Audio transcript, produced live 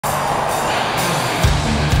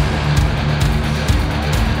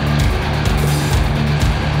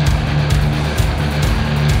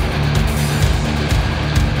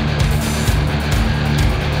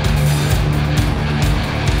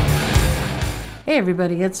Hey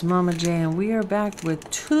everybody, it's Mama J, and we are back with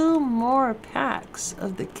 2 more packs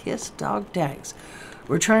of the Kiss dog tags.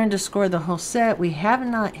 We're trying to score the whole set. We have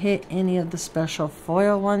not hit any of the special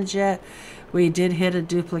foil ones yet. We did hit a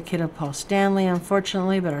duplicate of Paul Stanley,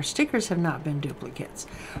 unfortunately, but our stickers have not been duplicates.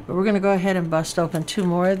 But we're going to go ahead and bust open 2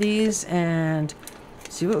 more of these and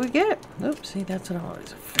see what we get. Oops, see, that's what I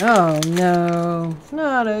always... Oh no,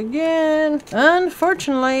 not again.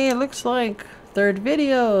 Unfortunately, it looks like third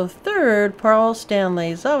video, third Paul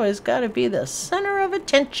Stanley's always got to be the center of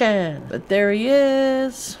attention. But there he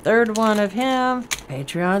is, third one of him.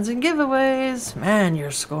 Patreons and giveaways. Man, you're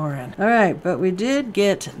scoring. All right, but we did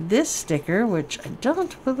get this sticker, which I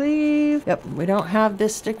don't believe. Yep, we don't have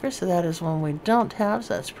this sticker, so that is one we don't have,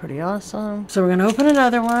 so that's pretty awesome. So we're going to open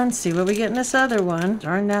another one, see what we get in this other one.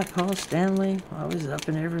 Darn that Paul Stanley, always up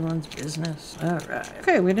in everyone's business. All right.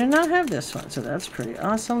 Okay, we do not have this one, so that's pretty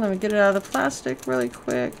awesome. Let me get it out of the plastic really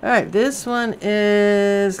quick. All right, this one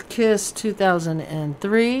is Kiss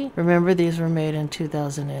 2003. Remember, these were made in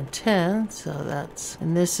 2010, so that's,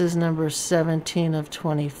 and this is number 17 of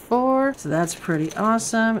 24, so that's pretty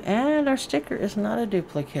awesome. And our sticker is not a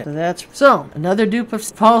duplicate, so another dupe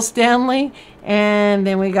of Paul Stanley. And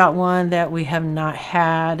then we got one that we have not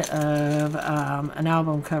had of an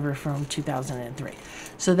album cover from 2003.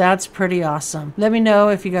 So that's pretty awesome. Let me know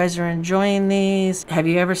if you guys are enjoying these. Have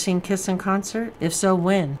you ever seen Kiss in concert? If so,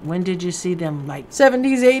 when? When did you see them? Like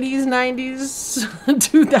 70s, 80s, 90s,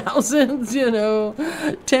 2000s, you know,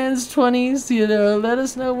 10s, 20s, you know. Let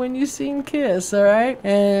us know when you've seen Kiss, all right?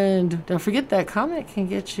 And don't forget that comment can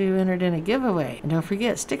get you entered in a giveaway. And don't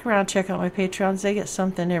forget, stick around, check out my Patreons. They get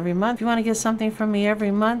something every month. If you want to get something from me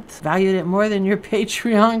every month, valued at more than your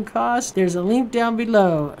Patreon cost, there's a link down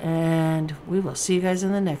below. And we will see you guys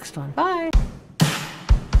in the next one. Bye.